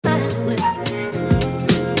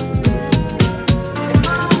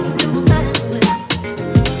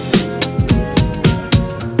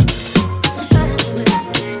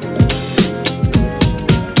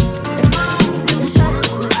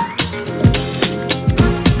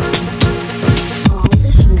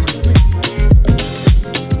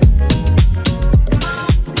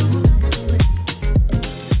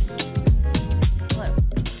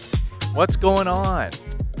What's going on?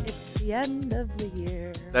 It's the end of the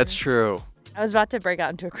year. That's true. I was about to break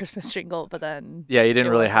out into a Christmas jingle, but then Yeah, you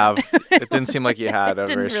didn't really have. wasn't. It didn't seem like you had a Didn't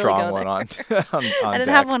very really strong go one on there. on I didn't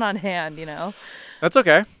deck. have one on hand, That's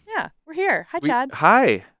okay. Yeah, we're here. Hi, Chad.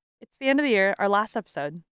 Hi. It's the end of the year, our last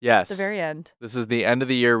episode. Yes. The very end. This is the end of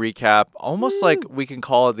the year recap. Almost like we can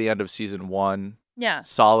call it the end of season 1. Yeah.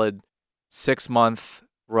 Solid 6-month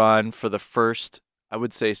run for the first, I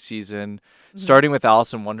would say, season, Mhm. starting with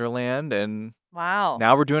Alice in Wonderland, and Wow.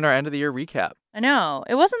 now we're doing our end of the year recap. I know.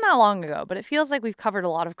 It wasn't that long ago, but it feels like we've covered a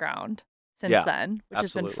lot of ground since Yeah, then, which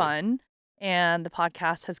absolutely. has been fun. And the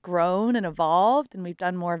podcast has grown and evolved, and we've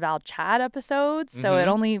done more Val Chad episodes. So it Mhm.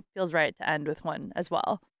 only feels right to end with one as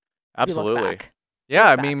well. Absolutely. back. Yeah,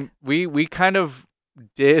 I Look mean, we kind of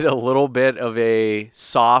did a little bit of a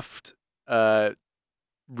soft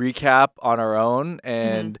recap on our own,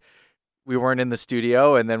 and we weren't in the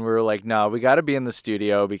studio, and then we were like, no, we got to be in the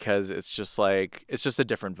studio because it's just a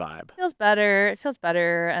different vibe. Feels better. It feels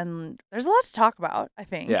better. And there's a lot to talk about, I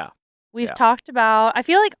think. Yeah. We've talked about, I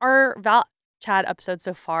feel like our Val Chat episodes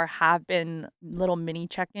so far have been little mini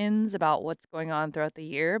check-ins about what's going on throughout the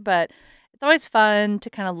year, but it's always fun to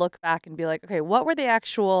kind of look back and be like, okay, what were the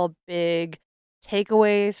actual big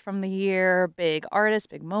takeaways from the year, big artists,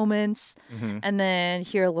 big moments, and then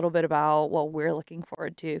hear a little bit about what we're looking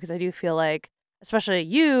forward to. Because I do feel like, especially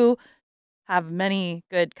you, have many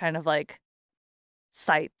good kind of like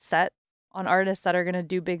sights set on artists that are going to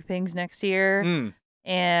do big things next year.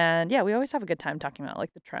 And yeah, we always have a good time talking about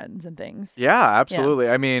like the trends and things. Yeah, absolutely.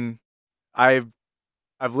 I mean, I've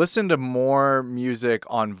listened to more music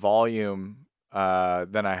on volume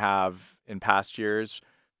than I have in past years,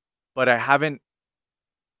 but I haven't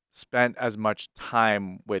spent as much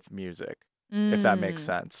time with music, if that makes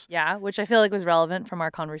sense. Yeah, which I feel like was relevant from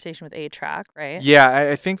our conversation with A-Track, right? Yeah,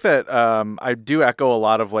 I think that I do echo a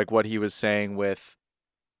lot of like what he was saying with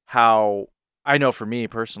how I know for me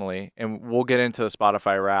personally, and we'll get into the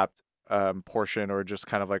Spotify Wrapped portion or just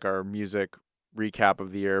kind of like our music recap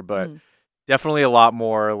of the year, but definitely a lot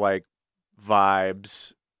more like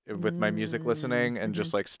vibes with my music listening and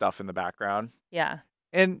just like stuff in the background. Yeah.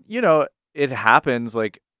 And, it happens.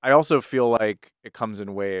 Like, I also feel like it comes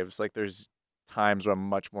in waves. Like, there's times where I'm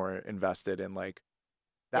much more invested in like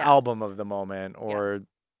the album of the moment or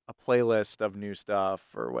a playlist of new stuff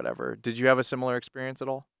or whatever. Did you have a similar experience at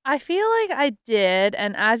all? I feel like I did.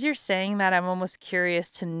 And as you're saying that, I'm almost curious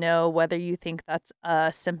to know whether you think that's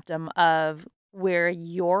a symptom of where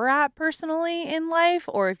you're at personally in life,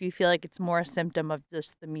 or if you feel like it's more a symptom of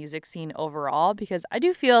just the music scene overall, because I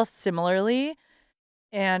do feel similarly.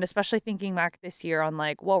 And especially thinking back this year on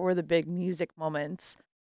like what were the big music moments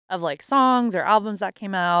of like songs or albums that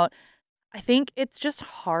came out. I think it's just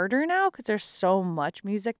harder now because there's so much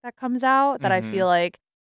music that comes out that I feel like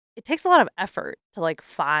it takes a lot of effort to like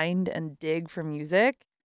find and dig for music.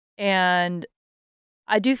 And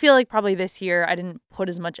I do feel like probably this year I didn't put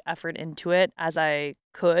as much effort into it as I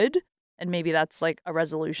could. And maybe that's like a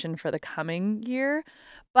resolution for the coming year.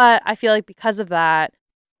 But I feel like because of that,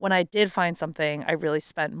 when I did find something, I really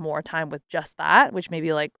spent more time with just that, which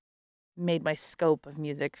maybe like made my scope of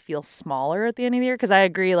music feel smaller at the end of the year. Because I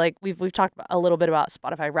agree, like we've talked a little bit about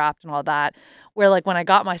Spotify Wrapped and all that, where like when I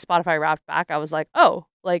got my Spotify Wrapped back, I was like, oh,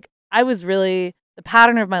 like I was really, the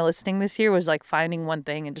pattern of my listening this year was like finding one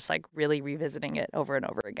thing and just like really revisiting it over and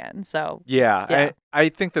over again. So Yeah. I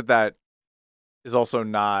think that is also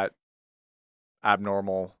not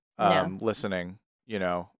abnormal listening,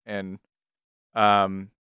 and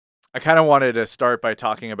I kind of wanted to start by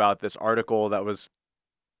talking about this article that was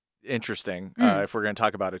interesting. If we're going to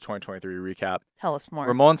talk about a 2023 recap, tell us more.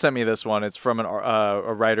 Ramon sent me this one. It's from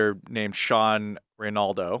a writer named Sean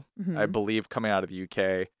Reynaldo, I believe, coming out of the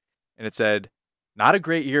UK, and it said, "Not a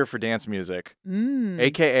great year for dance music,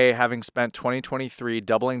 aka having spent 2023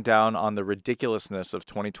 doubling down on the ridiculousness of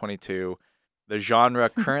 2022. The genre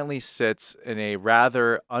currently sits in a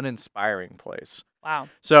rather uninspiring place." Wow.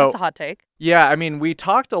 So that's a hot take. Yeah, I mean, we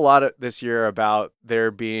talked a lot this year about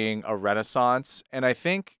there being a renaissance, and I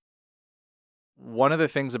think one of the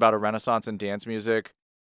things about a renaissance in dance music,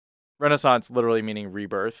 renaissance literally meaning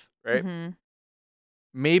rebirth, right?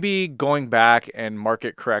 Maybe going back and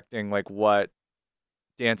market correcting like what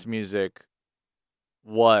dance music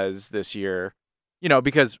was this year,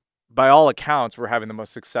 because by all accounts, we're having the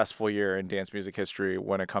most successful year in dance music history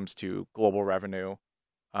when it comes to global revenue,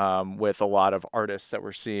 with a lot of artists that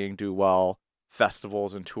we're seeing do well,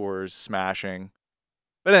 festivals and tours smashing.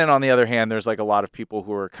 But then on the other hand, there's like a lot of people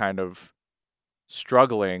who are kind of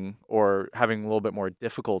struggling or having a little bit more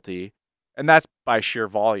difficulty. And that's by sheer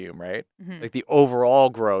volume, right? Like the overall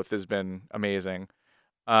growth has been amazing.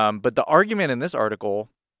 But the argument in this article,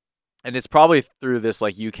 and it's probably through this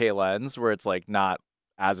like UK lens where it's like not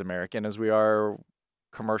as American as we are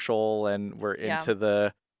commercial and we're Yeah. into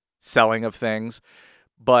the selling of things,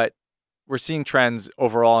 but we're seeing trends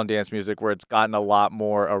overall in dance music where it's gotten a lot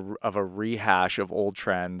more of a rehash of old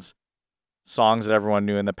trends, songs that everyone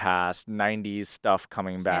knew in the past, 90s stuff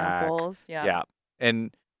coming back. Samples. Yeah. Yeah.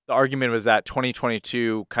 And the argument was that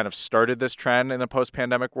 2022 kind of started this trend in the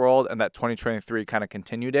post-pandemic world and that 2023 kind of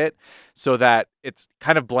continued it, so that it's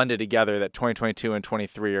kind of blended together, that 2022 and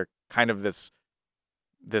 23 are kind of this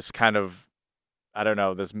kind of, I don't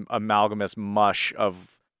know, this amalgamous mush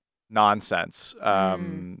of nonsense,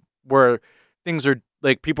 where things are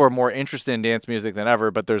like people are more interested in dance music than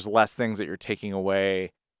ever, but there's less things that you're taking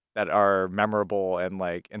away that are memorable and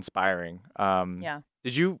like inspiring. Yeah.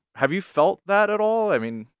 Have you felt that at all? I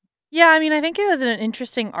mean, Yeah, I mean, I think it was an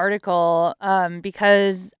interesting article,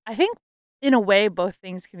 because I think in a way both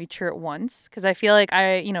things can be true at once. Because I feel like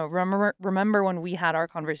remember when we had our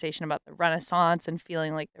conversation about the Renaissance and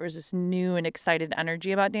feeling like there was this new and excited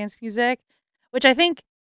energy about dance music, which I think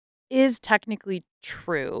is technically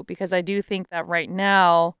true because I do think that right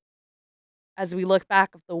now, as we look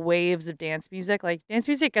back of the waves of dance music, like dance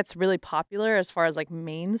music gets really popular as far as like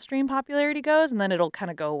mainstream popularity goes, and then it'll kind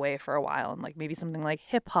of go away for a while. And like maybe something like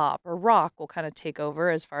hip hop or rock will kind of take over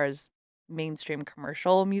as far as mainstream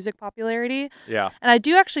commercial music popularity. yeah, And I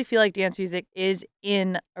do actually feel like dance music is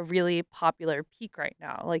in a really popular peak right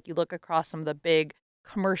now. Like you look across some of the big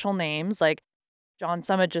commercial names, like John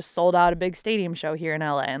Summit just sold out a big stadium show here in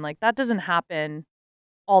LA. And like that doesn't happen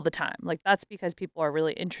all the time. Like that's because people are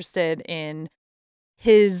really interested in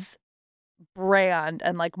his brand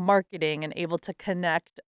and like marketing and able to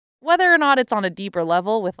connect whether or not it's on a deeper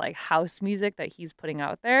level with like house music that he's putting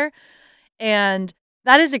out there. And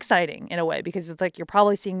that is exciting in a way because it's like you're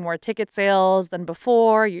probably seeing more ticket sales than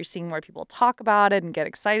before. You're seeing more people talk about it and get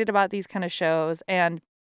excited about these kind of shows. And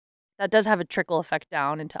that does have a trickle effect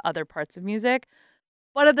down into other parts of music.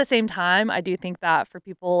 But at the same time, I do think that for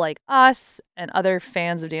people like us and other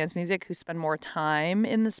fans of dance music who spend more time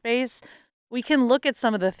in the space, we can look at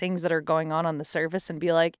some of the things that are going on the surface and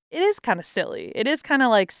be like, it is kind of silly. It is kind of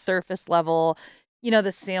like surface level,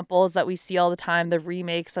 the samples that we see all the time, the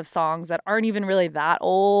remakes of songs that aren't even really that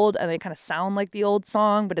old and they kind of sound like the old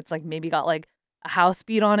song, but it's like maybe got like a house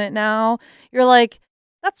beat on it now. You're like,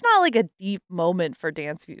 that's not like a deep moment for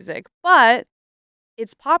dance music, but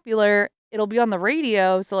it's popular, it'll be on the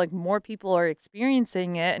radio, so, like, more people are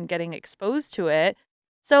experiencing it and getting exposed to it.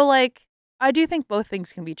 So, like, I do think both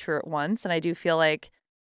things can be true at once, and I do feel like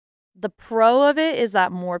the pro of it is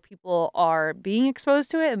that more people are being exposed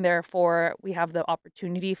to it, and therefore, we have the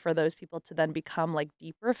opportunity for those people to then become, like,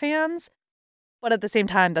 deeper fans. But at the same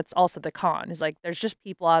time, that's also the con, is, like, there's just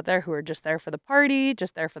people out there who are just there for the party,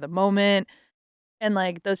 just there for the moment, and,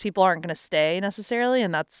 like, those people aren't gonna stay necessarily,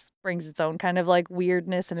 and that's brings its own kind of, like,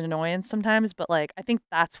 weirdness and annoyance sometimes, but, like, I think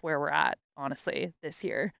that's where we're at, honestly, this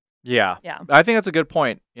year. yeah. Yeah. I think that's a good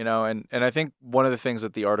point, and I think one of the things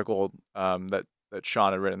that the article that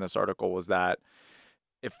Sean had written in this article was that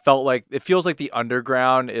it feels like the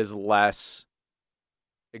underground is less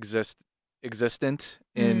existent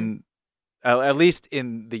Mm. in at least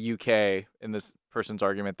in the UK, in this person's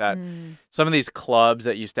argument, that Mm. some of these clubs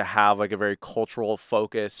that used to have like a very cultural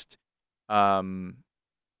focused um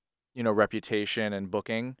reputation and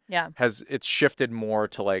booking Yeah. it's shifted more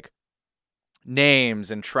to like names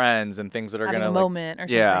and trends and things that are Having a gonna like, moment or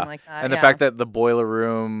something yeah. like that, And the yeah. fact that the boiler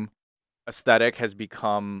room aesthetic has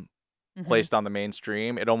become Mhm. placed on the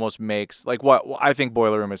mainstream, it almost makes like what I think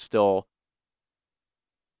boiler room is still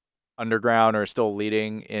underground or still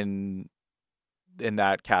leading in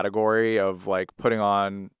that category of like putting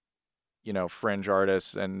on, fringe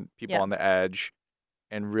artists and people Yeah. on the edge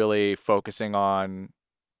and really focusing on,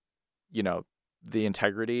 you know, the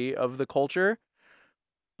integrity of the culture.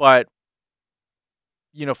 But,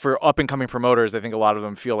 for up and coming promoters, I think a lot of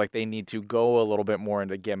them feel like they need to go a little bit more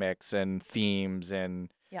into gimmicks and themes and,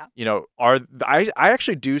 Yeah. I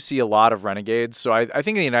actually do see a lot of renegades. So I think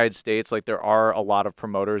in the United States, like there are a lot of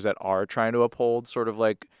promoters that are trying to uphold sort of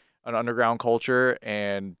like an underground culture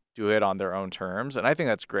and do it on their own terms. And I think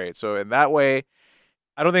that's great. So in that way,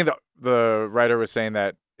 I don't think the writer was saying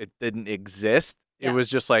that it didn't exist. It Yeah. was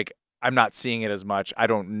just like I'm not seeing it as much.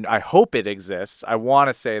 I hope it exists. I want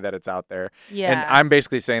to say that it's out there. And Yeah. I'm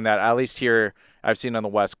basically saying that at least here I've seen on the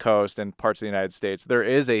West Coast and parts of the United States, there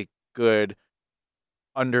is a good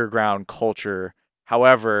underground culture.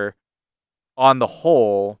 However, on the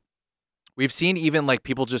whole, we've seen even like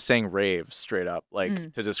people just saying rave straight up, like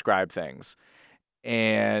Mm. to describe things.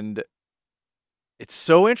 And It's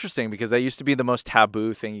so interesting because that used to be the most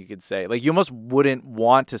taboo thing you could say. Like, you almost wouldn't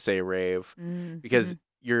want to say rave because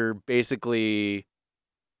Mm-hmm. you're basically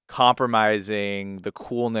compromising the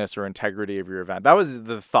coolness or integrity of your event. That was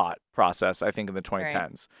the thought process, I think, in the Right.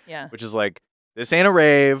 2010s, Yeah. which is like, this ain't a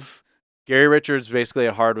rave. Gary Richards basically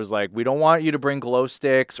at heart was like, we don't want you to bring glow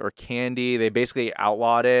sticks or candy. They basically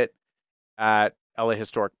outlawed it at LA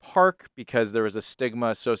Historic Park because there was a stigma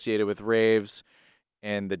associated with raves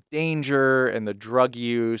and the danger and the drug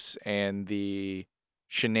use and the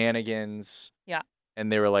shenanigans. Yeah.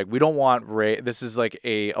 And they were like, we don't want rave. This is like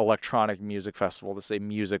a electronic music festival. This is a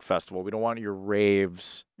music festival. We don't want your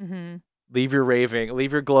raves. Mm-hmm. Leave your raving,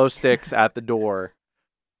 leave your glow sticks at the door.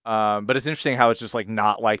 But it's interesting how it's just like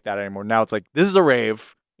not like that anymore. Now it's like, this is a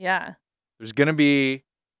rave. Yeah. There's gonna be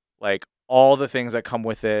like all the things that come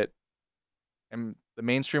with it, and the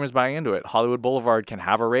mainstream is buying into it. Hollywood Boulevard can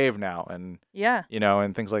have a rave now, and Yeah.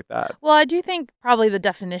 and things like that. Well, I do think probably the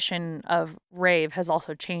definition of rave has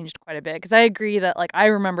also changed quite a bit because I agree that, like, I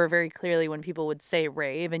remember very clearly when people would say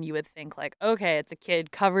rave and you would think, like, okay, it's a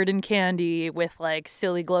kid covered in candy with, like,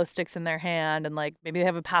 silly glow sticks in their hand and, like, maybe they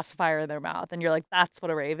have a pacifier in their mouth. And you're like, that's what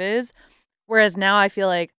a rave is. Whereas now I feel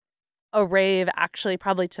like a rave actually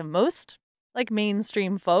probably to most, like,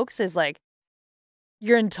 mainstream folks is like,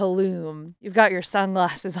 you're in Tulum, you've got your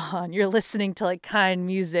sunglasses on, you're listening to, like, kind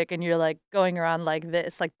music, and you're, like, going around like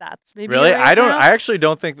this, like, that's maybe a Really? rave I now? actually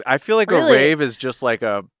don't think, I feel like a Really? rave is just like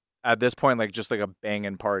at this point, like just like a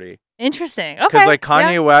banging party. Interesting, Cause okay, like yeah,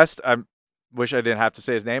 Kanye West, I wish I didn't have to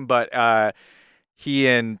say his name, but he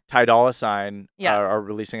and Ty Dolla $ign yeah, are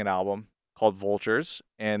releasing an album called Vultures,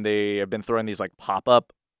 and they have been throwing these like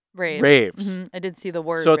pop-up raves, raves. I did see the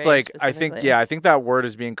word So it's rave like, I think, specifically. yeah, I think that word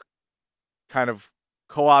is being kind of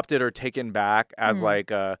co-opted or taken back as Mm, like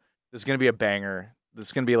this is gonna be a banger. This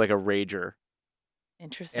is gonna be like a rager.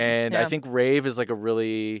 interesting, And I yeah, think rave is like a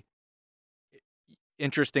really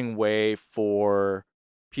interesting way for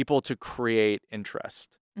people to create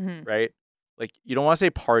interest, mhm, right? Like, you don't want to say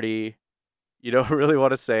party. You don't really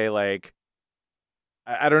want to say like,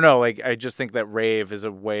 I don't know. Like, I just think that rave is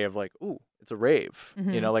a way of like, ooh, it's a rave.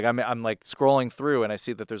 mhm, Like I'm like scrolling through and I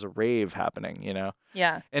see that there's a rave happening.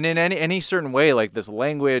 yeah, And in any certain way, like this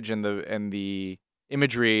language and the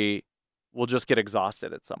imagery will just get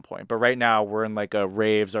exhausted at some point. But right now we're in like a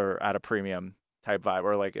raves are at a premium type vibe,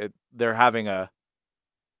 or like they're having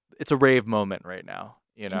it's a rave moment right now.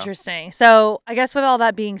 interesting. So, I guess with all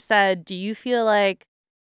that being said, do you feel like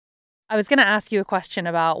I was gonna ask you a question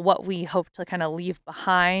about what we hope to kinda leave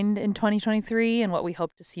behind in 2023 and what we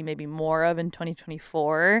hope to see maybe more of in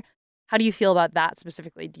 2024. How do you feel about that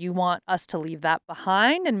specifically? Do you want us to leave that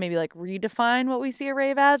behind and maybe, like, redefine what we see a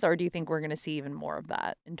rave as, or do you think we're gonna see even more of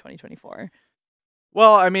that in 2024?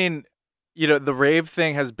 Well, I mean, the rave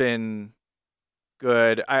thing has been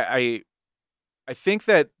good. I think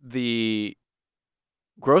that the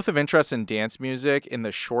growth of interest in dance music in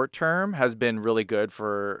the short term has been really good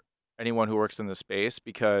for anyone who works in the space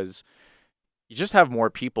because you just have more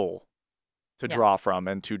people to Yeah. draw from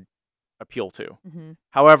and to appeal to. Mhm.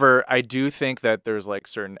 However, I do think that there's like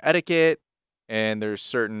certain etiquette and there's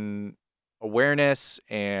certain awareness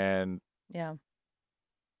and Yeah.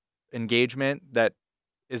 engagement that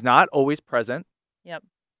is not always present. Yep.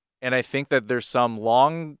 And I think that there's some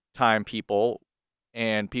long time people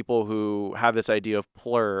and people who have this idea of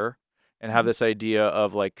plur and have Mhm. this idea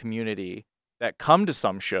of like community that come to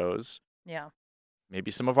some shows, Yeah.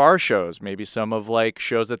 maybe some of our shows, maybe some of like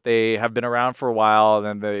shows that they have been around for a while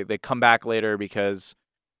and then they come back later because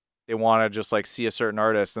they want to just like see a certain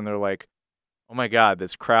artist and they're like, "Oh my god,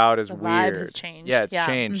 this crowd is The vibe has weird." Yeah, changed. it's Yeah.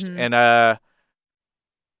 changed. Mhm. And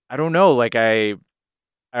I don't know, like I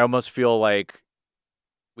almost feel like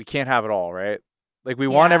we can't have it all, right? Like we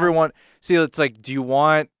want Yeah. everyone. See, it's like, do you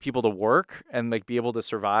want people to work and like be able to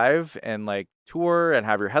survive and like tour and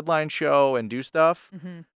have your headline show and do stuff?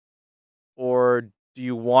 Mhm. Or do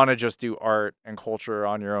you want to just do art and culture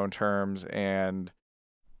on your own terms and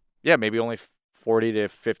yeah, maybe only 40 to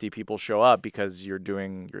 50 people show up because you're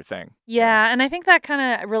doing your thing. Yeah, and I think that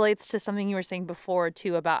kinda relates to something you were saying before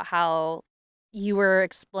too about how you were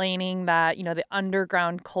explaining that, the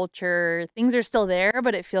underground culture, things are still there,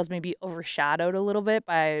 but it feels maybe overshadowed a little bit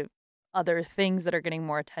by other things that are getting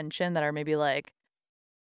more attention that are maybe, like,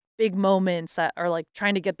 big moments that are, like,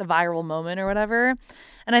 trying to get the viral moment or whatever,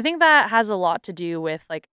 and I think that has a lot to do with,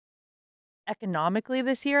 like, economically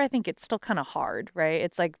this year, I think it's still kinda hard, right?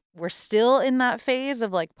 It's like we're still in that phase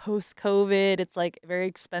of, like, post-COVID, it's, like, very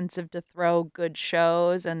expensive to throw good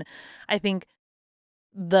shows, and I think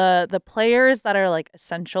the players that are, like,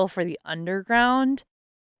 essential for the underground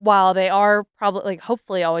while they are probably like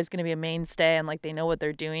hopefully always going to be a mainstay and like they know what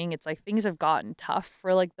they're doing, it's like things have gotten tough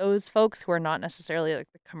for like those folks who are not necessarily like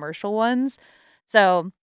the commercial ones.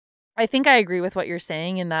 So I think I agree with what you're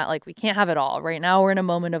saying in that like we can't have it all. Right now we're in a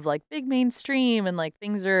moment of like big mainstream and like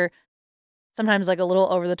things are sometimes like a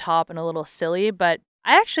little over the top and a little silly, but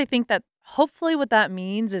I actually think that hopefully what that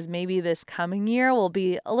means is maybe this coming year will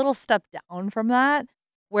be a little step down from that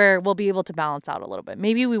where we'll be able to balance out a little bit.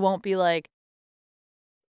 Maybe we won't be like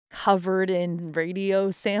covered in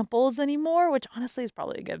radio samples anymore, which honestly is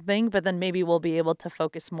probably a good thing, but then maybe we'll be able to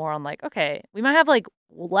focus more on like, okay, we might have like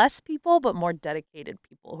less people, but more dedicated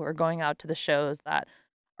people who are going out to the shows that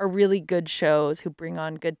are really good shows, who bring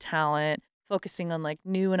on good talent, focusing on like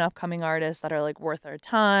new and upcoming artists that are like worth our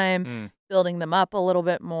time, Mm. building them up a little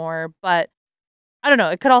bit more. But I don't know,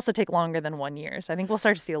 it could also take longer than 1 year. So I think we'll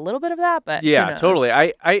start to see a little bit of that, but who Yeah, knows? totally.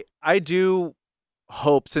 I do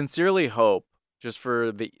sincerely hope, just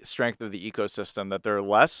for the strength of the ecosystem, that there are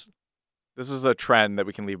less. This is a trend that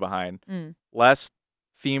we can leave behind. Mm, Less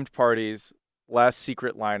themed parties, less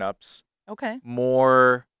secret lineups, okay.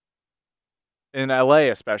 more in LA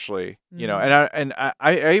especially, Mm, and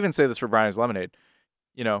I even say this for Brian's Lemonade,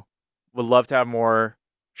 you know, would love to have more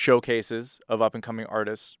showcases of up and coming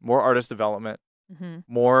artists, more artist development, mm-hmm.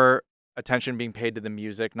 more attention being paid to the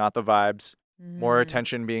music, not the vibes, more Mm,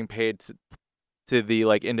 attention being paid to the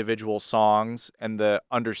like individual songs and the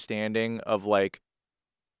understanding of like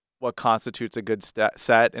what constitutes a good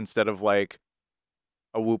set, instead of like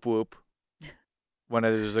a whoop whoop when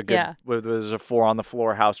yeah. there's a four on the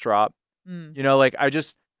floor house drop. Mm. Like I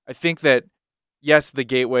think that yes, the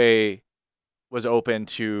gateway was open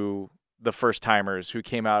to the first timers who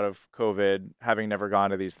came out of COVID having never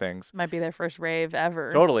gone to these things. Might be their first rave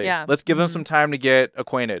ever. Totally. Yeah. Let's give them Mhm. some time to get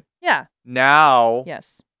acquainted. Yeah. Now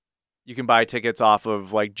Yes. you can buy tickets off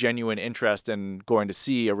of like genuine interest in going to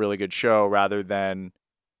see a really good show, rather than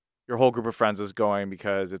your whole group of friends is going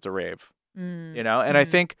because it's a rave, Mm. And I Mhm.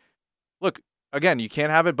 think, look, again, you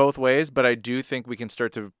can't have it both ways, but I do think we can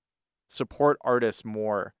start to support artists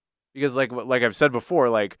more, because like I've said before,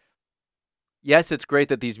 like, yes, it's great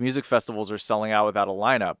that these music festivals are selling out without a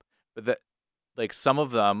lineup, but that, like, some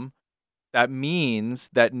of them, that means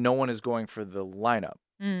that no one is going for the lineup.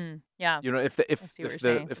 Mm. Yeah. If the I if see what you're if the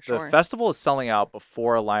saying for if the sure. festival is selling out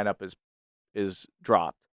before a lineup is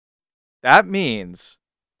dropped, that means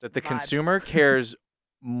that the Vibe. consumer cares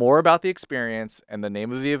more about the experience and the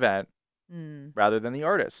name of the event Mm. rather than the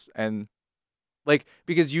artists. And like,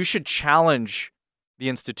 because you should challenge the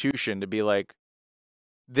institution to be like,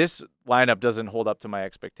 this lineup doesn't hold up to my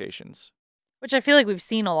expectations. Which I feel like we've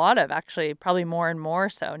seen a lot of actually, probably more and more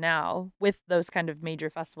so now with those kind of major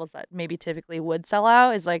festivals that maybe typically would sell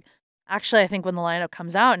out is like actually I think when the lineup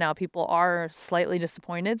comes out now people are slightly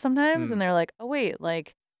disappointed sometimes Mm. and they're like, "Oh wait,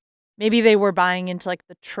 like maybe they were buying into like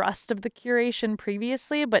the trust of the curation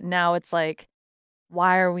previously, but now it's like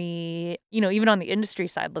why are we, even on the industry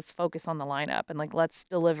side, let's focus on the lineup and like let's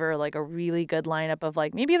deliver like a really good lineup of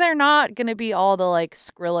like maybe they're not going to be all the like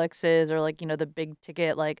Skrillexes or like, the big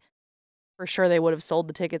ticket like for sure they would have sold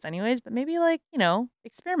the tickets anyways, but maybe like,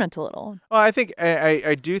 experiment a little. Well, I think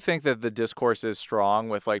I do think that the discourse is strong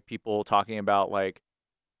with like people talking about like,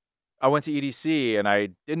 I went to EDC and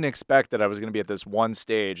I didn't expect that I was going to be at this one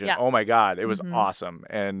stage, and Yeah. oh my god, it was Mhm. awesome.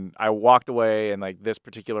 And I walked away, and like this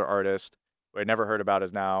particular artist who I'd never heard about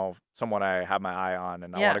is now someone I have my eye on,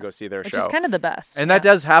 and I want to Yeah. go see their Which is show. kind of the best. And that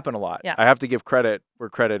Yeah. does happen a lot. Yeah. I have to give credit where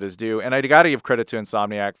credit is due, and I got to give credit to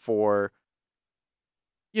Insomniac for,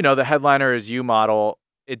 the headliner is you model.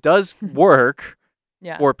 It does work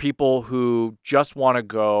Yeah. for people who just want to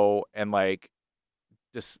go and like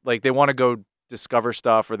just like they want to go discover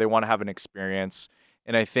stuff, or they want to have an experience.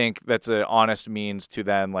 And I think that's an honest means to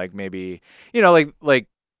then like maybe, like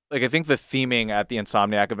I think the theming at the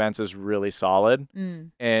Insomniac events is really solid,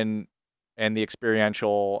 Mm. and the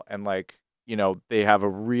experiential, and like, they have a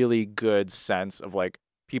really good sense of like,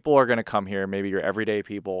 people are going to come here, maybe your everyday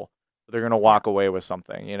people, but they're going to Yeah. walk away with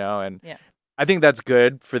something, and Yeah. I think that's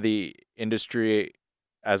good for the industry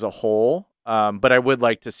as a whole. But I would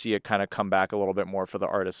like to see it kind of come back a little bit more for the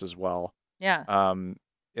artists as well, Yeah. um,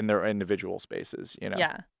 in their individual spaces.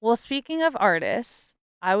 Yeah. Well, speaking of artists,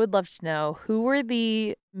 I would love to know who were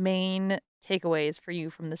the main takeaways for you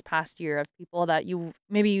from this past year of people that you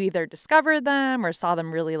maybe you either discovered them or saw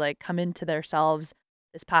them really like come into themselves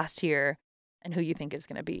this past year and who you think is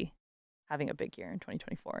going to be having a big year in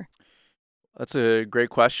 2024. That's a great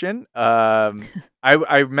question. I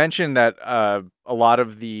mentioned that I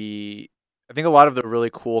think a lot of the really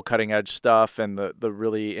cool cutting edge stuff and the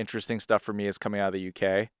really interesting stuff for me is coming out of the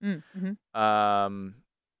UK. Mm, mhm. Um,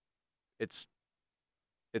 it's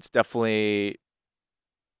it's definitely.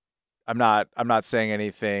 I'm not saying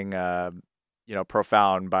anything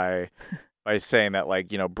profound by saying that, like,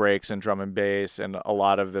 breaks and drum and bass and a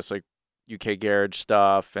lot of this like UK garage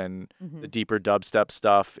stuff and the Mhm. deeper dubstep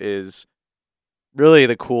stuff is really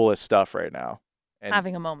the coolest stuff right now. And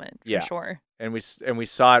Having a moment for yeah, sure. and we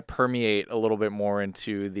saw it permeate a little bit more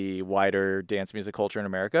into the wider dance music culture in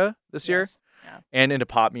America this year Yes. Yeah. and into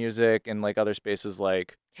pop music and like other spaces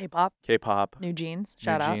like K-pop, K-pop, New Jeans, New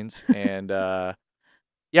shout out. Jeans, and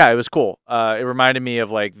yeah, it was cool. It reminded me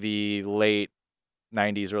of like the late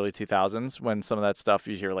 '90s, early 2000s when some of that stuff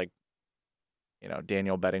you hear like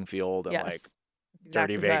Daniel Bedingfield and Yes. like That's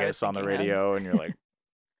Dirty exactly what I was Vegas on the thinking of. radio, and you're like, You're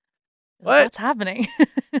like, what? "What's happening?"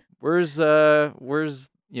 Where's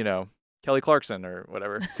Kelly Clarkson or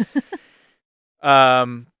whatever.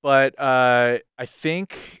 But I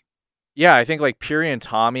think, yeah, I think like Piri and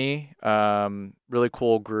Tommy, really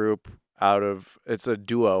cool group. It's a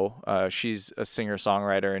duo. She's a singer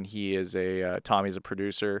songwriter and he is Tommy's a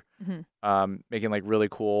producer. Mhm. Making like really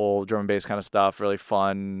cool drum and bass kind of stuff, really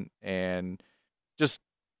fun, and just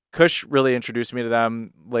Kush really introduced me to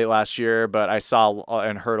them late last year, but I saw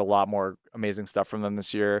and heard a lot more amazing stuff from them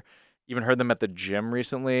this year. Even heard them at the gym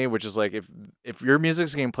recently, which is like if your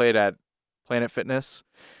music's getting played at Planet Fitness,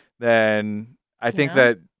 then I You think know?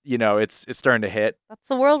 that it's starting to hit. That's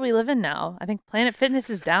the world we live in now. I think Planet Fitness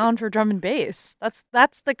is down for drum and bass.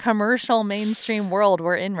 That's the commercial mainstream world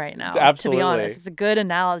we're in right now, to be honest. Absolutely. It's a good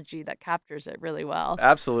analogy that captures it really well.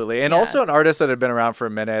 Absolutely. And Yeah. also an artist that had been around for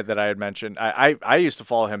a minute that I had mentioned. I used to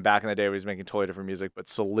follow him back in the day when he was making totally different music, but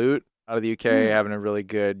Salute out of the UK Mm. having a really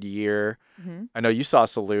good year. Mhm. I know you saw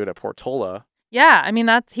Salute at Portola. Yeah, I mean,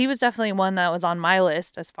 he was definitely one that was on my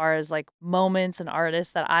list as far as, like, moments and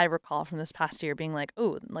artists that I recall from this past year being like,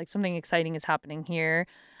 "Ooh, like, something exciting is happening here."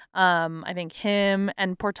 I think him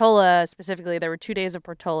and Portola specifically, there were 2 days of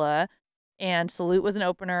Portola, and Salute was an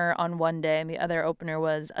opener on one day, and the other opener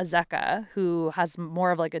was Azeka, who has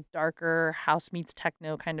more of, like, a darker house meets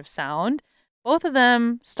techno kind of sound. Both of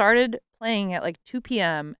them started playing at, like, 2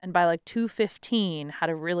 p.m., and by, like, 2:15 had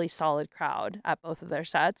a really solid crowd at both of their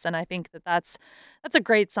sets, and I think that that's a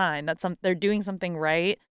great sign that they're doing something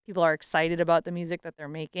right. People are excited about the music that they're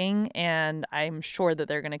making, and I'm sure that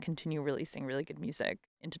they're gonna continue releasing really good music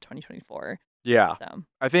into 2024. Yeah. So,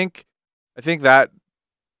 I think that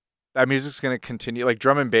music's going to continue. Like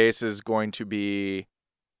drum and bass is going to be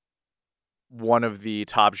one of the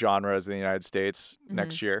top genres in the United States mhm,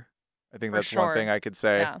 next year. I think for that's one thing sure. I could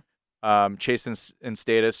say. Yeah. Chase and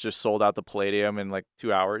Status just sold out the Palladium in like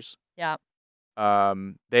 2 hours. Yeah.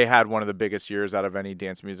 They had one of the biggest years out of any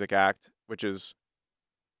dance music act, which is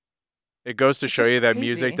it goes to It's show just you that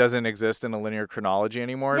music crazy. doesn't exist in a linear chronology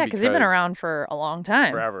anymore Yeah, because 'cause they've been because around for a long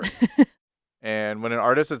time. forever. And when an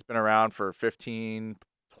artist that's been around for 15,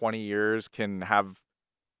 20 years can have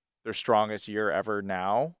their strongest year ever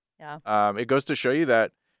now, Yeah. it goes to show you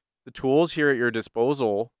that the tools here at your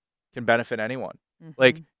disposal can benefit anyone.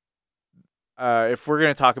 Like, Mhm. if we're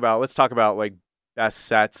gonna talk about, let's talk about like best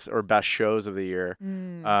sets or best shows of the year.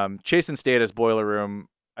 Mm. Chase and Status Boiler Room,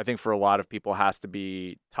 I think for a lot of people has to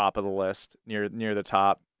be top of the list, near the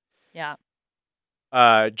top. Yeah.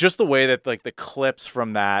 Just the way that like the clips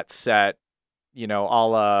from that set, a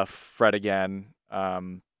la Fred again,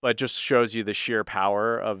 but just shows you the sheer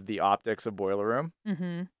power of the optics of Boiler Room.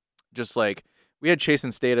 Mhm. Just like we had Chase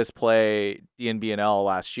and Status play DNB&L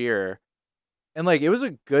last year, and like it was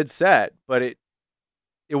a good set, but it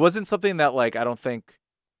wasn't something that like I don't think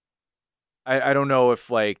I don't know if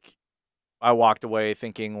like I walked away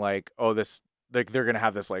thinking like, oh, this like they're gonna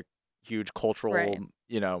have this like huge cultural, Right.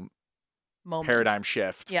 you know, Moment. paradigm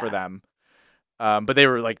shift for Yeah. them. But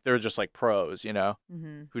they're just like pros,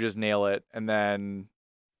 Mhm. who just nail it. And then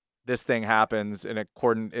this thing happens and it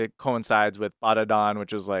coincides with Badadan,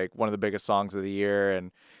 which is like one of the biggest songs of the year,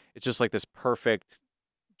 and it's just like this perfect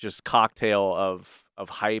just cocktail of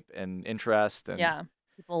hype and interest and Yeah.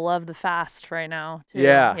 People love the fast right now too.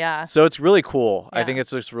 yeah. Yeah. So it's really cool. I think Yeah.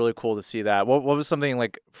 it's just really cool to see that. What was something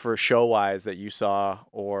like for show wise that you saw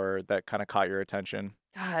or that kind of caught your attention?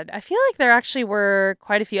 God, I feel like there actually were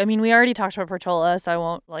quite a few. I mean, we already talked about Portola, so I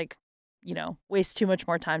won't like, waste too much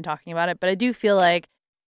more time talking about it, but I do feel like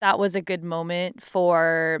that was a good moment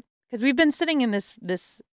for because we've been sitting in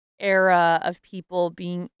this era of people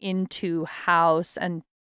being into house and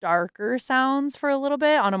darker sounds for a little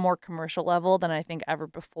bit on a more commercial level than I think ever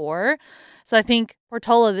before. So I think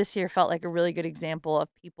Portola this year felt like a really good example of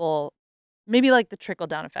people maybe like the trickle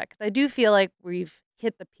down effect. 'Cause I do feel like we've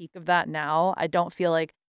hit the peak of that now. I don't feel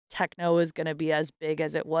like techno is gonna be as big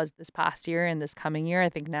as it was this past year and this coming year. I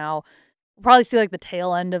think now we'll probably see like the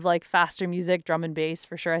tail end of like faster music, drum and bass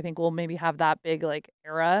for sure. I think we'll maybe have that big like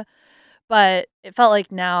era. But it felt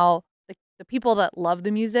like now the people that love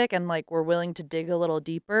the music and like were willing to dig a little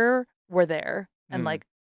deeper were there and Mm. like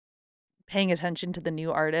paying attention to the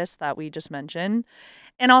new artists that we just mentioned.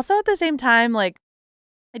 And also at the same time, like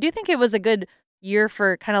I do think it was a good year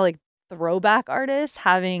for kind of like throwback artists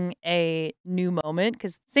having a new moment.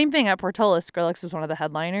 Because same thing at Portola, Skrillex was one of the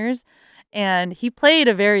headliners, and he played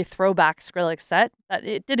a very throwback Skrillex set. That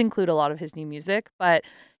it did include a lot of his new music, but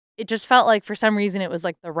it just felt like for some reason it was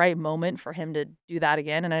like the right moment for him to do that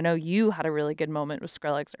again. And I know you had a really good moment with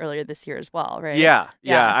Skrillex earlier this year as well, right? Yeah,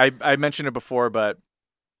 yeah. Yeah, I mentioned it before, but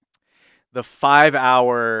the 5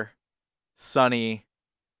 hour Sunny,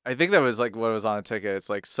 I think that was like what was on the ticket. It's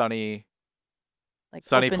like like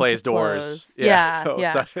Sunny open to plays doors. close. Yeah. Yeah, Oh,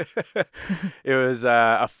 yeah. sorry. It was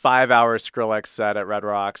a 5 hour Skrillex set at Red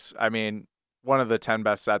Rocks. I mean, one of the 10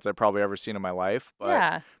 best sets I've probably ever seen in my life. But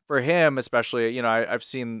Yeah. for him, especially, I've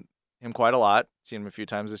seen him quite a lot, seen him a few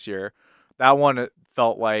times this year. That one, it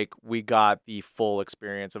felt like we got the full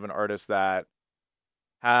experience of an artist that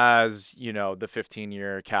has, the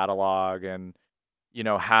 15-year catalog and,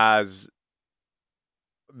 has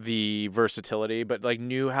the versatility, but like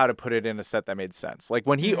knew how to put it in a set that made sense. Like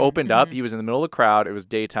when he Mm, opened up, mhm. he was in the middle of the crowd. It was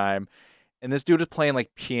daytime, and this dude was playing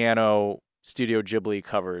like piano Studio Ghibli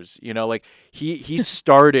covers. Like he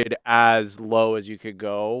started as low as you could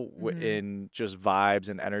go Mhm. in just vibes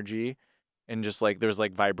and energy, and just like there's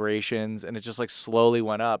like vibrations, and it just like slowly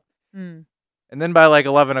went up. Mm. And then by like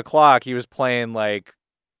 11 o'clock, he was playing like,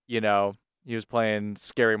 you know, he was playing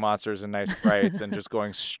Scary Monsters and Nice Sprites and just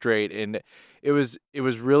going straight. And it was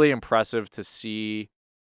really impressive to see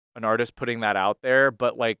an artist putting that out there,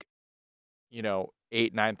 but like,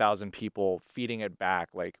 8,000-9,000 people feeding it back.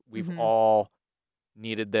 Like we've Mhm. all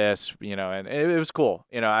needed this, and it was cool.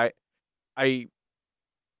 I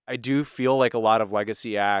I do feel like a lot of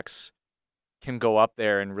legacy acts can go up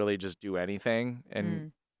there and really just do anything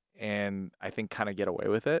and Mm. I think kind of get away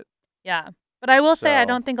with it. Yeah. But I will say I So,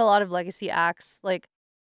 don't think a lot of legacy acts, like,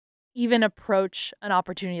 even approach an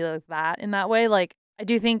opportunity like that in that way. Like, I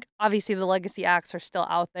do think obviously the legacy acts are still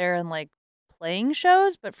out there and, like, playing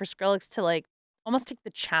shows, but for Skrillex to, like, almost take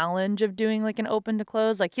the challenge of doing, like, an open to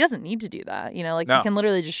close, like, he doesn't need to do that, Like, he no. can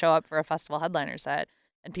literally just show up for a festival headliner set,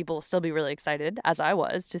 and people will still be really excited, as I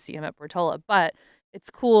was, to see him at Portola, but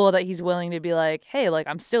it's cool that he's willing to be like, "Hey, like,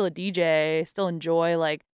 I'm still a DJ, still enjoy,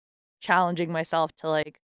 like, challenging myself to,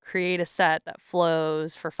 like, create a set that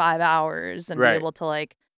flows for 5 hours and be Right. able to,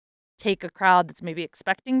 like, take a crowd that's maybe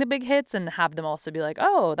expecting the big hits and have them also be like,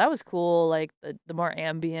 "Oh, that was cool," like, the more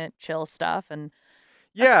ambient, chill stuff, and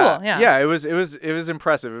that's Yeah. cool, yeah. Yeah, it was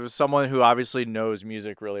impressive. It was someone who obviously knows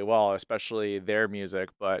music really well, especially their music,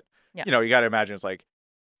 but Yeah. you got to imagine it's like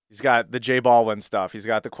he's got the J Balvin stuff, he's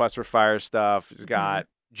got the Quest for Fire stuff, he's Mhm. got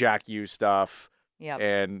Jack U stuff Yep.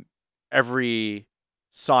 and every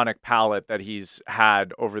sonic palette that he's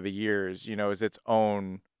had over the years, is its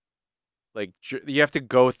own like you have to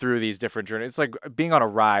go through these different journeys. It's like being on a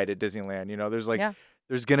ride at Disneyland. There's like Yeah.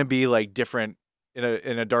 there's gonna be like different in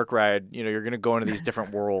a dark ride. You're gonna go into these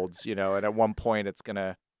different worlds. And at one point it's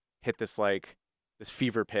gonna hit this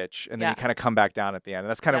fever pitch, and then you Yeah. kind of come back down at the end. And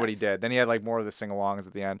that's kind of what he Yes. did. Then he had like more of the sing-alongs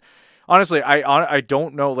at the end. Honestly, I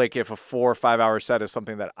don't know like if a 4 or 5 hour set is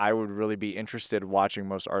something that I would really be interested in watching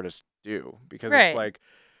most artists do because it's Right. like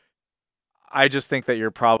I just think that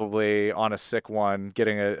you're probably on a sick one,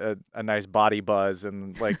 getting a nice body buzz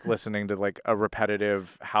and like listening to like a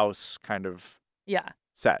repetitive house kind of Yeah.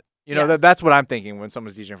 set. Yeah. That's what I'm thinking when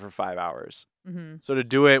someone's DJing for 5 hours. Mhm. So to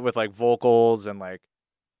do it with like vocals and like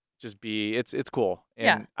just be it's cool.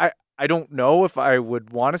 Yeah. And I don't know if I would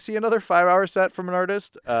want to see another 5 hour set from an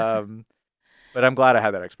artist. But I'm glad I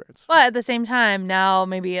had that experience. But at the same time, now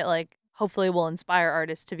maybe it, like, hopefully will inspire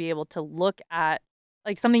artists to be able to look at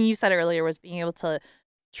like, something you said earlier was being able to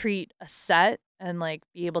treat a set and, like,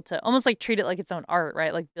 be able to almost, like, treat it like its own art,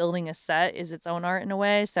 right? Like, building a set is its own art in a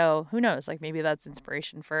way, so who knows? Like, maybe that's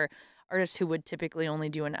inspiration for artists who would typically only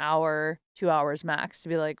do an hour, 2 hours max to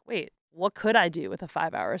be like, "Wait, what could I do with a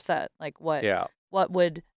 5-hour set? Like, Yeah. what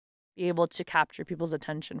would be able to capture people's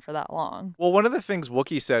attention for that long?" Well, one of the things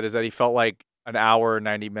Wookie said is that he felt like an hour,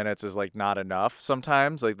 90 minutes is like not enough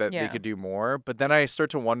sometimes, like that they Yeah. could do more. But then I start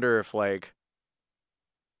to wonder if like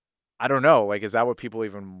I don't know, like is that what people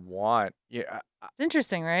even want? Yeah, It's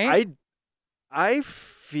interesting, right? I I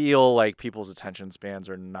feel like people's attention spans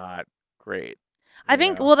are not great, I you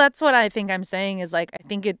think know. well, that's what I think I'm saying is, like, I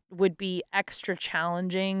think it would be extra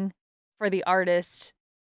challenging for the artist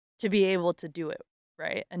to be able to do it,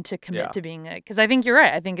 right? And to commit Yeah. to being because I think you're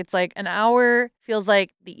right. I think it's like an hour feels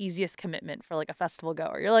like the easiest commitment for like a festival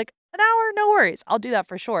goer. You're like, an hour, no worries. I'll do that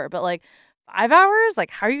for sure. But like 5 hours, like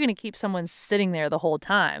how are you going to keep someone sitting there the whole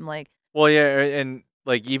time? Like, Well, yeah, and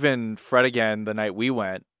like even Fred again, the night we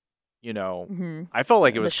went, you know, mm-hmm. I felt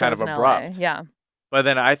like it The was kind of shows in LA. abrupt. Yeah. But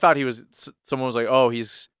then I thought someone was like, "Oh,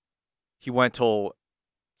 he went till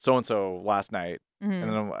so and so last night." And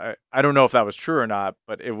Mm-hmm. then I don't know if that was true or not,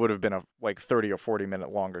 but it would have been a like 30 or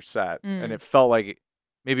 40-minute longer set. And Mm. it felt like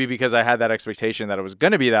maybe because I had that expectation that it was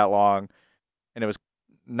going to be that long and it was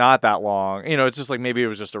not that long. You know, it's just like maybe it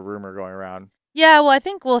was just a rumor going around. Yeah, well, I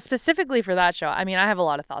think, well, specifically for that show, I mean, I have a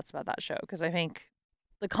lot of thoughts about that show because I think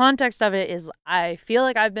the context of it is I feel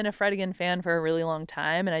like I've been a Fred again fan for a really long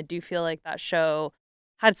time. And I do feel like that show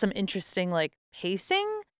had some interesting, like, pacing.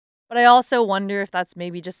 But I also wonder if that's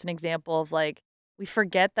maybe just an example of, like, we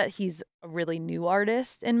forget that he's a really new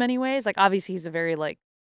artist in many ways. Like, obviously, he's a very, like,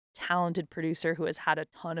 talented producer who has had a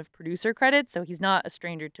ton of producer credits. So he's not a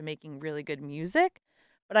stranger to making really good music.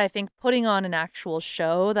 But I think putting on an actual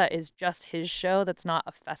show that is just his show, that's not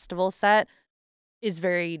a festival set, is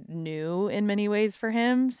very new in many ways for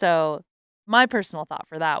him. So my personal thought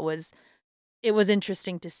for that was it was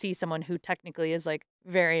interesting to see someone who technically is like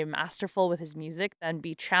very masterful with his music then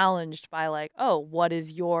be challenged by like, oh, what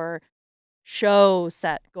is your show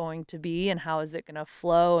set going to be and how is it going to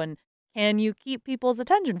flow and can you keep people's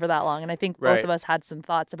attention for that long? And I think both Right. of us had some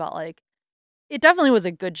thoughts about like it definitely was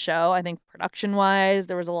a good show. I think production-wise,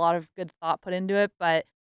 there was a lot of good thought put into it, but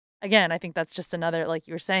again, I think that's just another like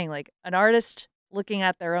you were saying, like, an artist looking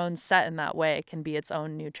at their own set in that way can be its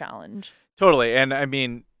own new challenge. Totally. And I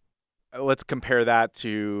mean, let's compare that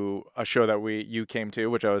to a show that you came to,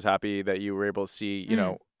 which I was happy that you were able to see, you Mm.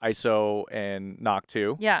 know, ISO and Knock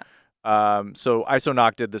 2. Yeah, So ISO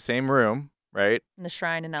Knock did the same room, right? in the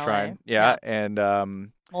Shrine in LA. Shrine. Yeah. Yeah,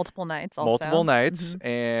 And multiple nights multiple also. nights. Mhm.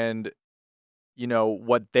 And, you know,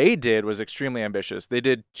 what they did was extremely ambitious. They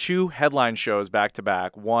did 2 headline shows back to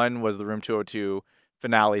back. One was the Room 202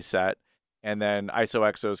 finale set. And then ISO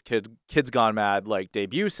XO's Kids Gone Mad like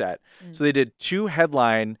debut set. Mm. So they did 2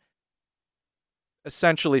 headline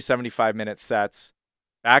essentially 75-minute sets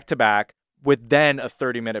back to back with then a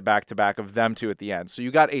 30-minute back to back of them two at the end. So you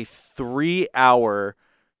got a 3-hour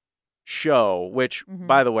show, which, Mhm.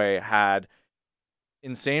 by the way, had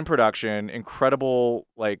insane production, incredible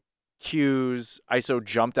like cues. ISO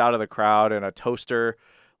jumped out of the crowd in a toaster,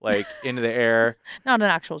 like into the air. Not an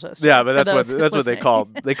actual toaster. Yeah, but for that's what those they listening. called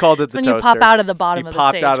it It's the when you pop toaster. out of the He bottom of the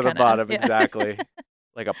popped stage, out of the kinda. bottom, Yeah. exactly,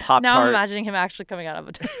 like a Pop Now I'm Tart. imagining him actually coming out of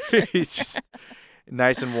a toaster. He's just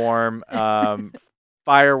nice and warm.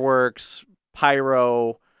 Fireworks,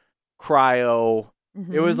 pyro, cryo.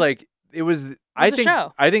 It was Mhm. like it was. It was a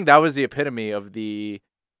show. I think that was the epitome of the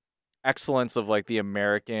excellence of like the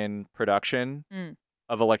American production Mm.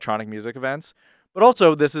 of electronic music events. But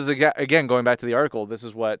also, this is again going back to the article. This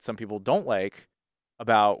is what some people don't like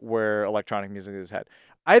about where electronic music is head.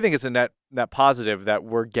 I think it's a net positive that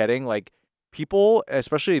we're getting like people,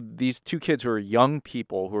 especially these 2 kids who are young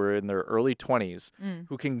people who are in their early 20s, Mm.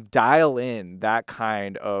 who can dial in that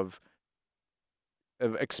kind of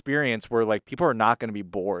experience where like people are not going to be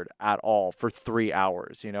bored at all for 3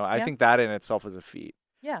 hours. You know, I Yeah. think that in itself is a feat.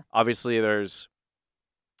 Yeah. Obviously, there's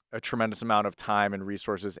a tremendous amount of time and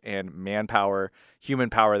resources and manpower, human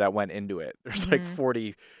power that went into it. There's like Mhm.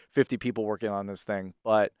 40, 50 people working on this thing.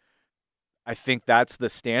 But I think that's the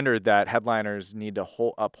standard that headliners need to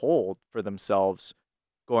uphold for themselves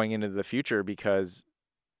going into the future, because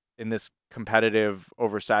in this competitive,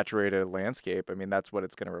 oversaturated landscape, I mean, that's what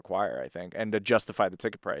it's going to require, I think, and to justify the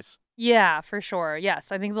ticket price. Yeah, for sure.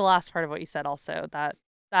 Yes, I think the last part of what you said also that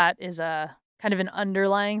is a kind of an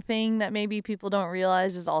underlying thing that maybe people don't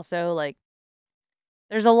realize is also like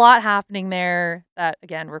there's a lot happening there that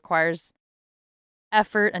again requires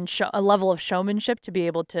effort and a level of showmanship to be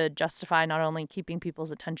able to justify not only keeping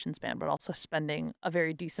people's attention span but also spending a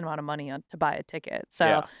very decent amount of money on to buy a ticket. So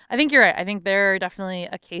Yeah. I think you're right. I think there are definitely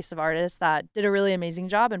a case of artists that did a really amazing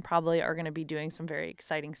job and probably are going to be doing some very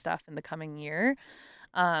exciting stuff in the coming year.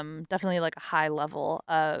 Definitely like a high level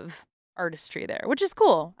of artistry there, which is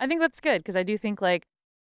cool. I think that's good because I do think like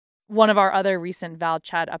one of our other recent Val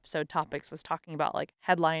Chat episode topics was talking about like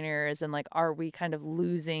headliners and like are we kind of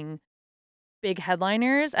losing big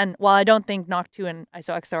headliners? And while I don't think Knock 2 and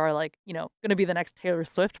ISOXO are like, you know, going to be the next Taylor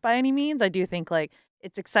Swift by any means, I do think like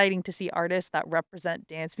it's exciting to see artists that represent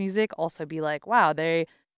dance music also be like, wow, they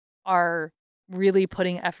are really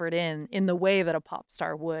putting effort in the way that a pop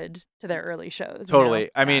star would to their early shows, you know? Totally.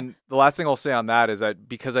 I Yeah. mean, the last thing I'll say on that is that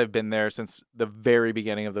because I've been there since the very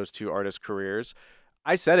beginning of those 2 artists' careers,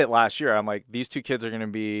 I said it last year. I'm like, these two kids are going to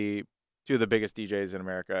be two of the biggest DJs in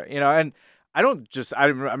America, and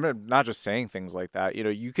I'm not just saying things like that.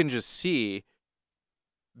 You can just see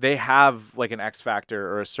they have like an X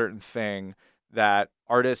factor or a certain thing that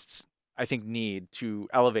artists I think need to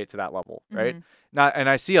elevate to that level, right? Mhm. Not, and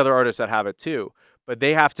I see other artists that have it too, but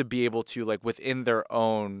they have to be able to like within their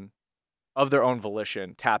own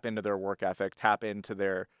volition, tap into their work ethic, tap into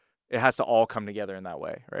it has to all come together in that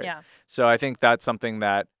way, right? Yeah. So I think that's something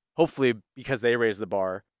that hopefully because they raised the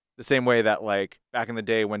bar, the same way that like back in the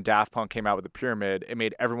day when Daft Punk came out with the pyramid, it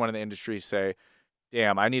made everyone in the industry say,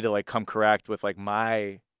 damn, I need to like come correct with like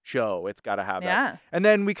my show. It's got to have that. Yeah. And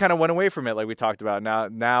then we kind of went away from it like we talked about.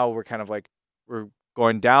 Now we're kind of like we're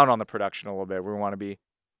going down on the production a little bit. We want to be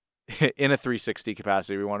in a 360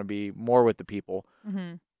 capacity. We want to be more with the people.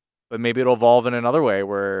 Mhm. But maybe it'll evolve in another way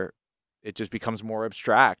where it just becomes more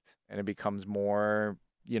abstract and it becomes more,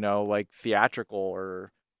 like theatrical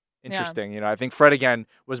or Yeah. interesting. I think Fred again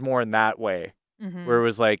was more in that way where Mhm. it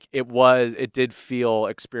was like it did feel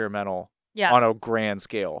experimental Yeah. on a grand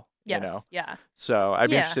scale. Yes. Yeah. So I'd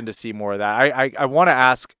be Yeah. interested to see more of that. I want to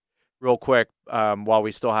ask real quick while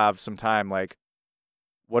we still have some time, like,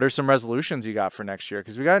 what are some resolutions you got for next year?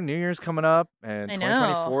 Because we got New Year's coming up and I know.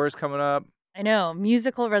 2024 is coming up. I know.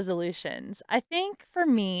 Musical resolutions. I think for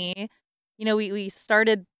me, we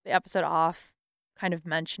started the episode off kind of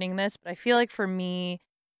mentioning this, but I feel like for me,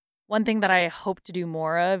 one thing that I hope to do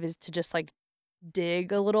more of is to just like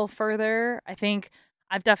dig a little further. I think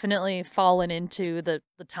I've definitely fallen into the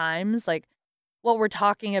times, like what we're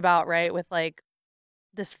talking about, right? With like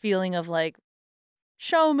this feeling of like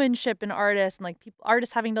showmanship in artists and like people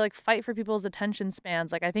artists having to like fight for people's attention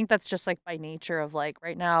spans. Like I think that's just like by nature of like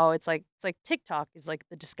right now it's like TikTok is like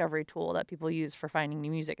the discovery tool that people use for finding new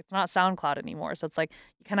music. It's not SoundCloud anymore. So it's like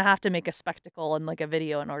you kind of have to make a spectacle and like a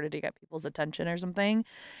video in order to get people's attention or something.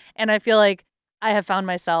 And I feel like I have found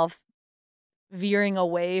myself veering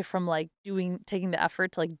away from like taking the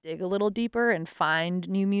effort to like dig a little deeper and find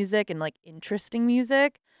new music and like interesting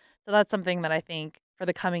music. So that's something that I think for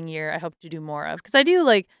the coming year I hope to do more of because I do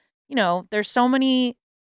like, there's so many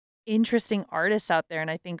interesting artists out there and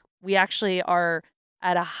I think we actually are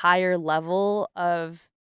at a higher level of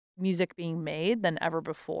music being made than ever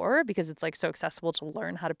before because it's like so accessible to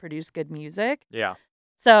learn how to produce good music. Yeah.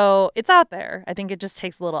 So it's out there. I think it just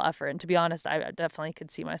takes a little effort. And to be honest, I definitely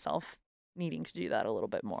could see myself needing to do that a little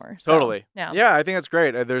bit more. So, Totally. yeah. Yeah, I think that's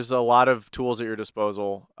great. There's a lot of tools at your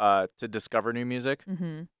disposal to discover new music.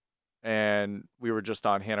 Mhm. And we were just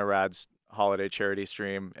on Hannah Rad's holiday charity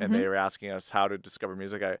stream, and Mhm. they were asking us how to discover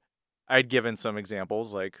music. I'd given some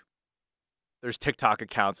examples, like there's TikTok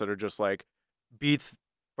accounts that are just like beats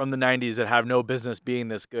from the 90s that have no business being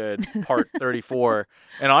this good, part 34.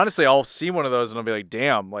 And honestly, I'll see one of those and I'll be like,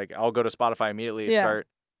 damn, like I'll go to Spotify immediately, Yeah. start,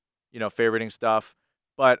 favoriting stuff.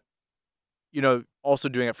 But also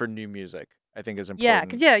doing it for new music, I think is Yeah, important.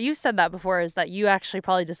 because yeah, you said that before is that you actually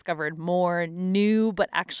probably discovered more new but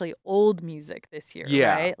actually old music this year,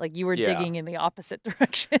 Yeah. right? Like you were Yeah. digging in the opposite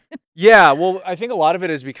direction. Yeah, well, I think a lot of it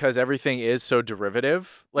is because everything is so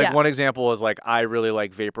derivative. Like Yeah. one example is like I really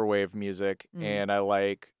like vaporwave music Mm. and I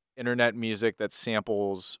like internet music that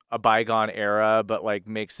samples a bygone era but like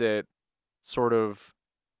makes it sort of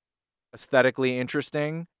aesthetically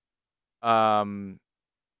interesting. Um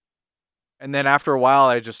and then after a while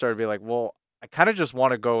I just started to be like, well, I kind of just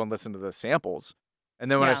want to go and listen to the samples. And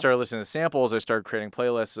then when I Yeah. started listening to samples, I started creating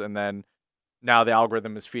playlists and then now the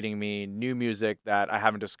algorithm is feeding me new music that I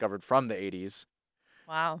haven't discovered from the 80s.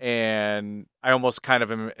 Wow. And I almost kind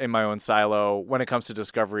of am in my own silo when it comes to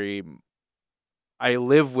discovery. I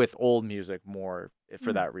live with old music more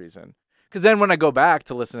for Mm. that reason. Because then when I go back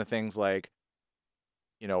to listen to things like,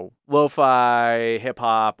 lo-fi, hip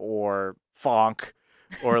hop, or funk,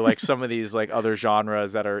 or like some of these like other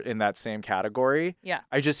genres that are in that same category, Yeah.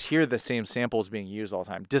 I just hear the same samples being used all the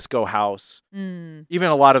time. Disco house, Mm.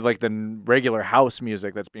 even a lot of like the regular house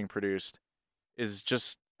music that's being produced is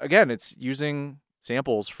just, again, it's using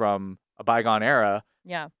samples from a bygone era.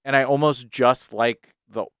 Yeah. And I almost just like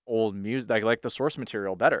the old music, like the source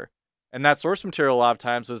material better. And that source material a lot of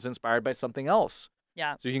times was inspired by something else.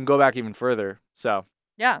 Yeah. So you can go back even further. So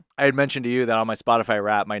Yeah. I had mentioned to you that on my Spotify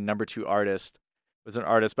Wrap, my number 2 artist was an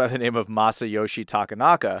artist by the name of Masayoshi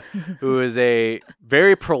Takanaka, who is a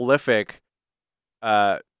very prolific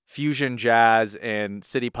fusion jazz and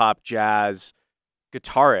city pop jazz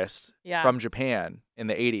guitarist Yeah. from Japan in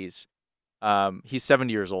the 80s. He's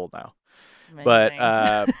 70 years old now. Amazing. But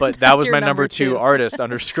that That's was your my number 2 2. artist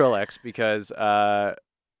under Skrillex because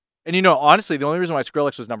and honestly, the only reason why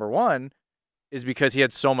Skrillex was number 1 is because he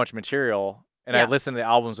had so much material and I Yeah. listened to the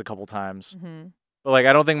albums a couple times. Mhm. But like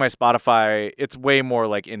I don't think my Spotify, it's way more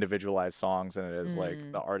like individualized songs than it is like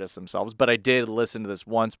the Mm. artists themselves. But I did listen to this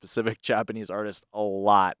one specific Japanese artist a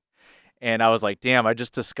lot. And I was like, damn, I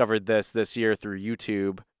just discovered this year through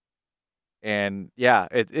YouTube. And yeah,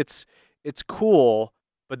 it's cool,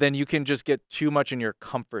 but then you can just get too much in your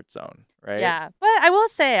comfort zone, right? Yeah, but I will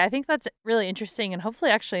say, I think that's really interesting and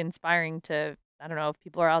hopefully actually inspiring to I don't know if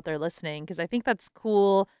people are out there listening because I think that's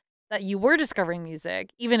cool that you were discovering music,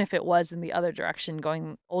 even if it was in the other direction,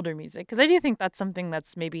 going older music. Because I do think that's something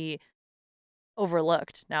that's maybe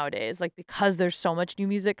overlooked nowadays, like, because there's so much new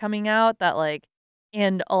music coming out that, like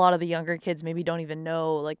and a lot of the younger kids maybe don't even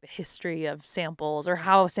know, like, the history of samples or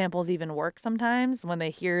how samples even work sometimes when they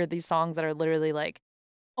hear these songs that are literally, like,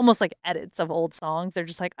 almost like edits of old songs. They're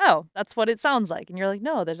just like, "Oh, that's what it sounds like." And you're like,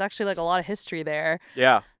 "No, there's actually, like, a lot of history there."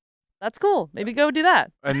 Yeah. That's cool. Maybe go do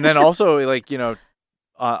that. And then also like,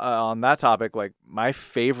 on that topic, like my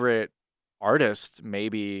favorite artist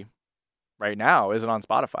maybe right now isn't on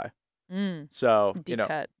Spotify. Mm, So, deep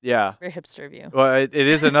cut. yeah. Very hipster of you. Well, it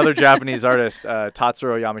is another Japanese artist,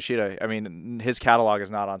 Tatsuro Yamashita. I mean, his catalog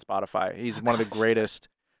is not on Spotify. He's Oh one of the gosh. greatest.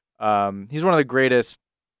 He's one of the greatest,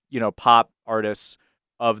 pop artists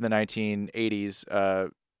of the 1980s,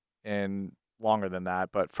 and longer than that,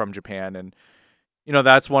 but from Japan. And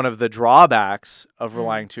that's one of the drawbacks of Mm,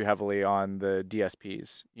 relying too heavily on the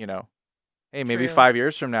DSPs. Hey, maybe true. 5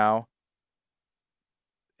 years from now,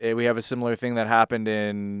 we have a similar thing that happened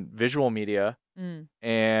in visual media, Mm.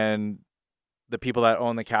 and the people that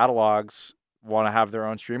own the catalogs want to have their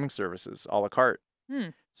own streaming services a la carte. Hmm.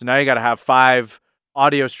 So now you got to have 5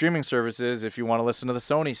 audio streaming services if you want to listen to the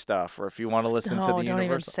Sony stuff or if you want to listen to the No, don't even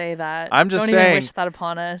Universal. say that. I'm just Don't even saying. wish that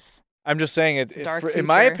upon us. I'm just saying It's a dark in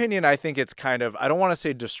my future. opinion, I think it's kind of, I don't want to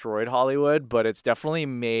say destroyed Hollywood, but it's definitely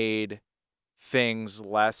made things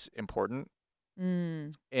less important.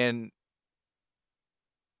 Mm, And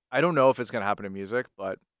I don't know if it's going to happen in music,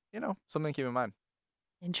 but something to keep in mind.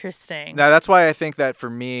 interesting. Now, that's why I think that for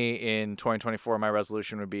me in 2024, my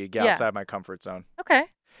resolution would be get Yeah. outside my comfort zone. Okay.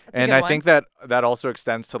 That's a And good I one. think that that also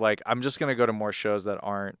extends to like, I'm just going to go to more shows that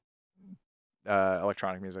aren't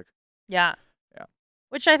electronic music. Yeah. Yeah.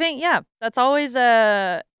 Which I think, yeah, that's always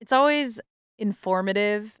it's always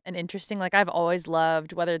informative and interesting. Like I've always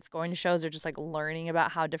loved whether it's going to shows or just like learning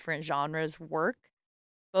about how different genres work,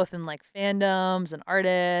 both in like fandoms and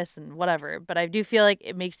artists and whatever. But I do feel like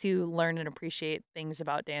it makes you learn and appreciate things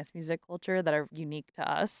about dance music culture that are unique to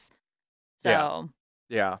us. Yeah. So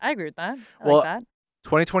Yeah. I agree with that. I like Well, that.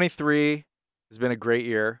 2023 has been a great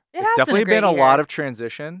year. It It's has been a definitely been great a lot year. of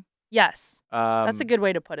transition. Yes. That's a Um, good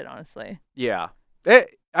way to put it, honestly. yeah.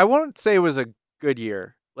 I won't say it was a good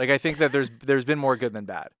year. Like I think that there's been more good than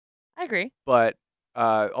bad, I agree. but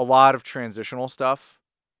a lot of transitional stuff.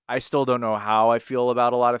 I still don't know how I feel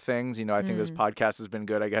about a lot of things. I think this Mm. podcast has been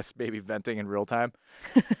good. I guess maybe venting in real time,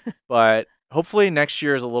 but hopefully next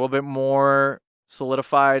year is a little bit more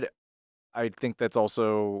solidified. I think that's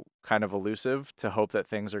also kind of elusive to hope that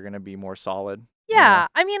things are going to be more solid. Yeah,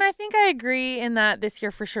 I mean, I think I agree in that this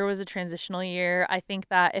year for sure was a transitional year. I think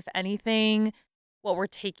that if anything, what we're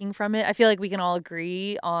taking from it, I feel like we can all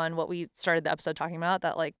agree on what we started the episode talking about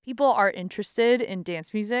that like people are interested in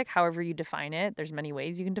dance music, however you define it. There's many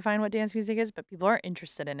ways you can define what dance music is, but people are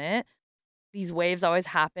interested in it. These waves always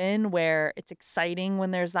happen where it's exciting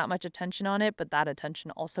when there's that much attention on it, but that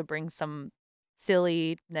attention also brings some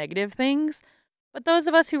silly negative things. But those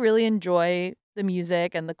of us who really enjoy the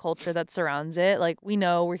music and the culture that surrounds it, like we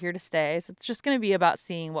know we're here to stay. So it's just going to be about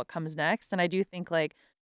seeing what comes next. And I do think like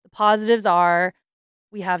the positives are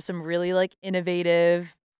we have some really like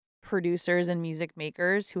innovative producers and music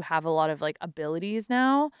makers who have a lot of like abilities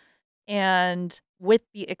now. And with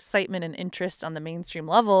the excitement and interest on the mainstream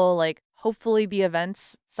level, like hopefully the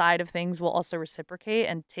events side of things will also reciprocate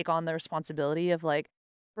and take on the responsibility of like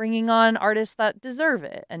bringing on artists that deserve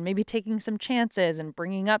it and maybe taking some chances and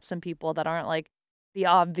bringing up some people that aren't like the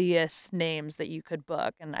obvious names that you could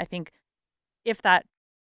book. And I think if that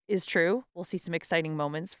is true, we'll see some exciting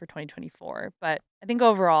moments for 2024. But I think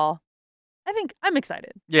overall, I think I'm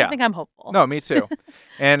excited. I Yeah. think I'm hopeful. No, me too.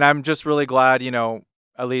 And I'm just really glad,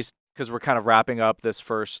 at least because we're kind of wrapping up this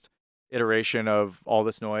first iteration of all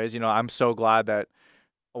this noise. I'm so glad that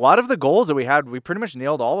a lot of the goals that we had, we pretty much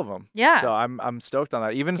nailed all of them. Yeah. So I'm stoked on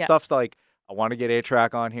that. Even Yes. stuff like I want to get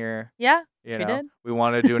A-Track on here. Yeah. Which we did. We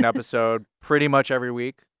want to do an episode pretty much every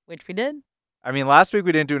week. Which we did. I mean, last week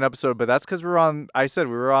we didn't do an episode, but that's because I said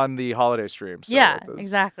we were on the holiday stream. So Yeah,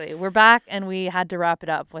 exactly. We're back and we had to wrap it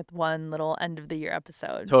up with one little end of the year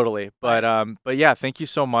episode. Totally. But yeah, thank you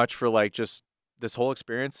so much for like just this whole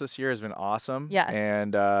experience this year has been awesome. Yes.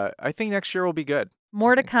 And I think next year will be good.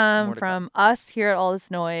 More to come More to from us here at All This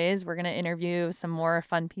Noise. We're going to interview some more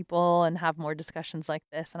fun people and have more discussions like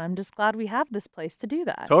this. And I'm just glad we have this place to do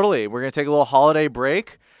that. Totally. We're going to take a little holiday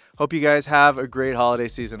break. Hope you guys have a great holiday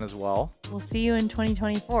season as well. We'll see you in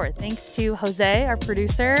 2024. Thanks to Jose, our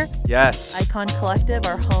producer. Yes. Icon Collective,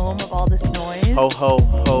 our home of All This Noise. Ho, ho,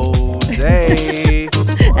 Jose.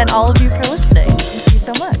 And all of you for listening. Thank you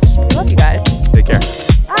so much. We love you guys. Take care.